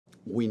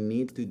we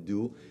need to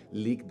do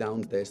leak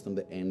down test on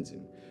the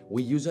engine.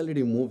 We usually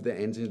remove the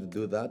engine to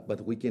do that,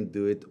 but we can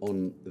do it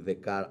on the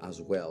car as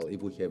well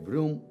if we have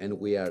room and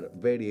we are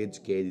very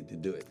educated to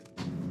do it.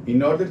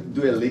 In order to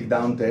do a leak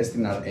down test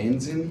in our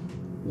engine,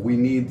 we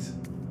need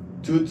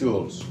two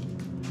tools.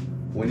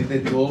 We need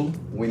a tool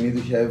we need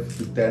to have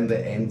to turn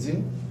the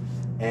engine,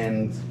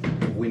 and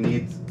we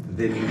need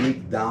the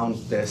leak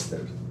down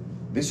tester.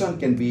 This one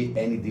can be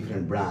any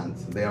different brand.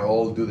 They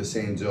all do the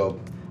same job.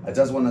 I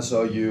just want to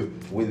show you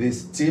with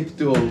this cheap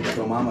tool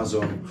from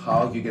Amazon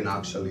how you can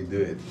actually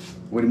do it.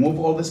 We remove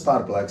all the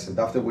spark plugs, and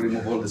after we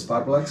remove all the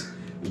spark plugs,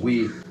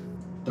 we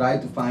try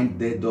to find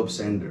dead dop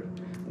center.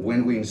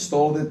 When we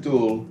install the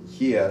tool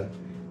here,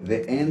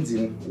 the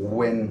engine,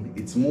 when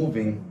it's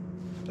moving,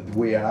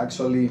 we are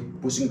actually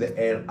pushing the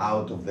air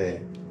out of the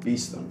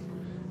piston.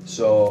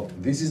 So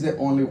this is the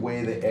only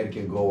way the air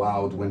can go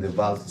out when the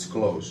valve is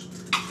closed.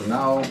 So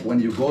now when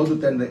you go to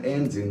turn the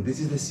engine, this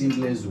is the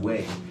simplest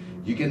way.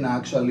 You can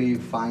actually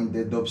find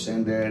the dop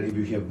center if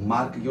you have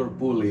marked your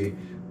pulley,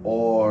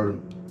 or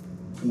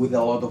with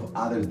a lot of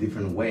other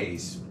different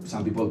ways.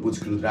 Some people put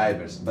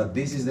screwdrivers, but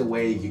this is the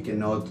way you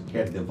cannot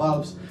hurt the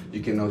valves,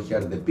 you cannot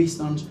hurt the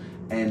pistons,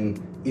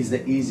 and it's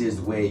the easiest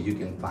way you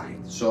can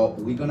find. So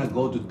we're gonna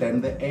go to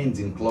turn the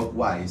engine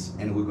clockwise,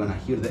 and we're gonna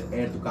hear the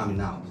air to coming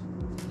out.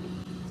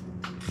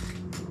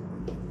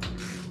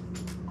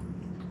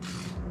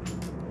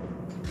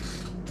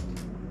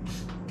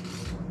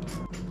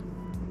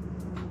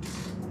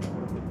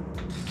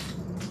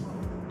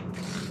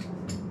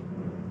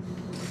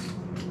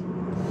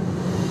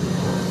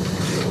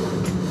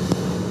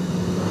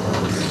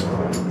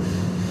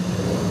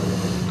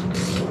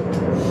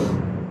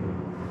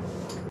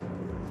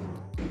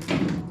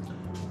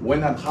 When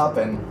that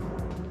happens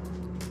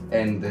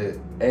and the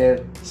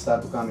air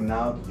starts coming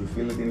out, you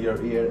feel it in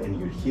your ear and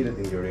you hear it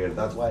in your ear.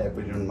 That's why I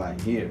put it on my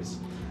ears.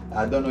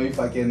 I don't know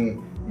if I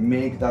can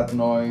make that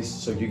noise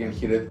so you can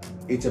hear it.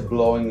 It's a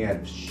blowing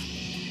air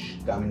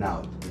coming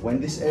out.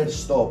 When this air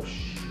stops,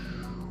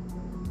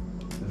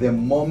 the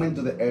moment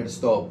the air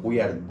stops,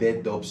 we are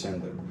dead dop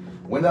center.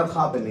 When that's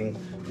happening,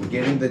 we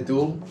get in the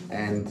tool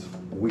and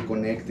we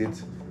connect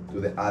it to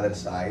the other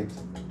side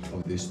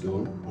of this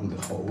tool on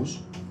the hose.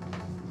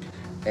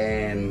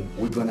 And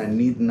we're gonna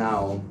need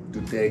now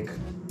to take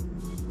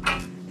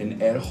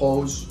an air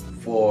hose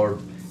for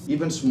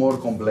even small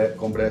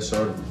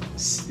compressor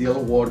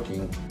still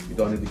working. You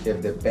don't need to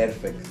have the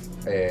perfect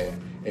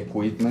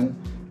equipment.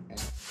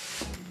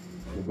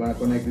 We're gonna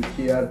connect it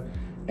here,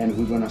 and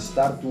we're gonna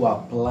start to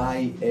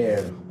apply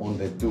air on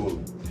the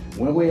tool.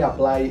 When we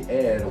apply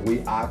air, we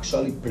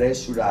actually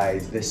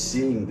pressurize the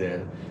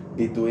cylinder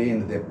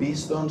between the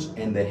pistons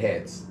and the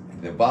heads.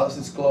 The valve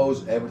is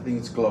closed, everything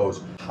is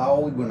closed. How are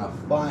we gonna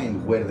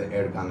find where the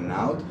air coming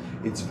out?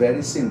 It's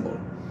very simple.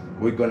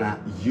 We're gonna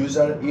use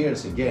our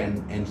ears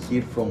again and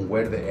hear from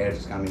where the air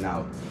is coming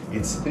out.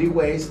 It's three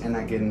ways, and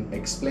I can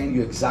explain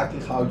you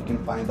exactly how you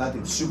can find that.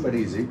 It's super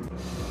easy.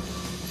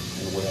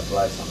 And we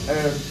apply some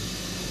air,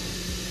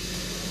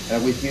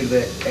 and we hear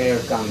the air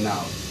coming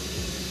out.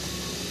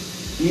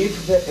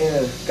 If the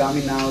air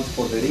coming out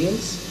for the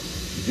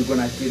rings, you're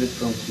gonna hear it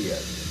from here.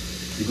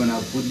 You're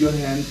gonna put your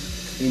hand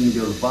in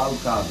your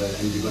valve cover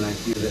and you're gonna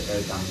hear the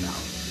air coming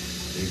out.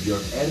 If your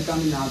air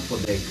coming out for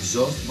the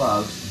exhaust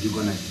valves, you're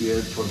gonna hear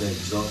it for the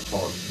exhaust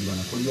hose. You're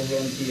gonna put your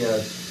hand here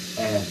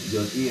and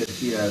your ear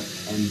here,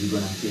 and you're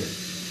gonna hear it.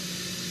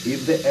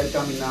 If the air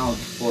coming out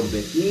for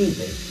the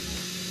intake,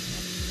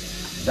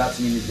 that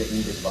means the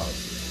intake valve.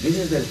 This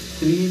is the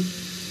three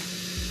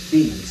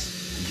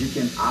things you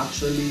can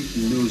actually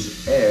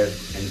lose air,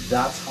 and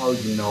that's how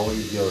you know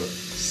if your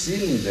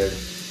cylinder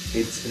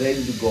is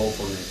ready to go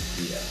for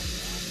next year.